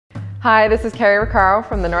Hi, this is Cari Roccaro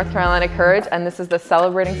from the North Carolina Courage, and this is the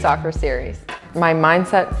Celebrating Soccer series. My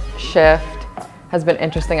mindset shift has been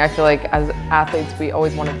interesting. I feel like as athletes, we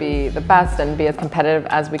always want to be the best and be as competitive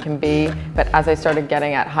as we can be. But as I started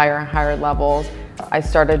getting at higher and higher levels, I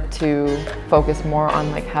started to focus more on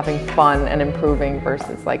like having fun and improving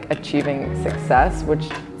versus like achieving success, which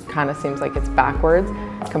kind of seems like it's backwards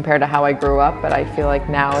compared to how I grew up. But I feel like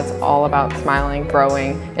now it's all about smiling,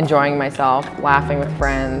 growing, enjoying myself, laughing with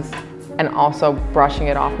friends, and also brushing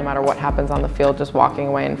it off no matter what happens on the field, just walking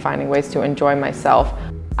away and finding ways to enjoy myself.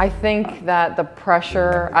 I think that the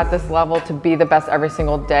pressure at this level to be the best every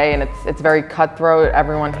single day, and it's very cutthroat.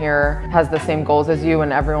 Everyone here has the same goals as you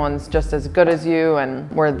and everyone's just as good as you,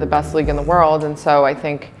 and we're the best league in the world. And so I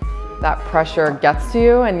think that pressure gets to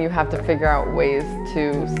you and you have to figure out ways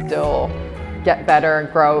to still get better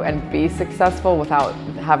and grow and be successful without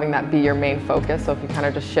having that be your main focus. So if you kind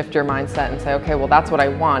of just shift your mindset and say, okay, well, that's what I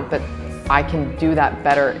want, but I can do that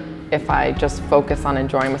better if I just focus on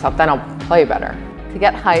enjoying myself, then I'll play better. To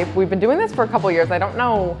get hype, we've been doing this for a couple years. I don't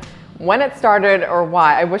know when it started or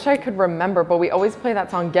why. I wish I could remember, but we always play that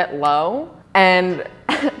song, Get Low. And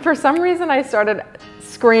for some reason I started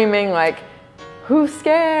screaming like, who's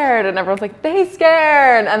scared? And everyone's like, they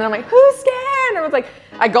scared. And then I'm like, who's scared? And everyone's like,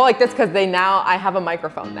 I go like this because I have a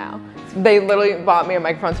microphone now. They literally bought me a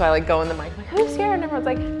microphone, so I like go in the mic, like, who's scared? And everyone's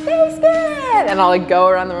like, they scared. And I'll like go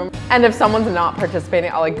around the room. And if someone's not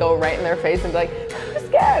participating, I'll like go right in their face and be like, who's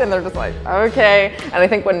scared? And they're just like, okay. And I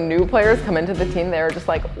think when new players come into the team, they're just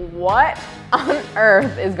like, what on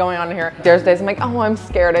earth is going on here? There's days I'm like, oh, I'm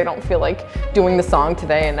scared. I don't feel like doing the song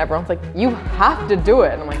today. And everyone's like, you have to do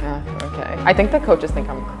it. And I'm like, okay. I think the coaches think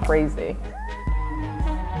I'm crazy.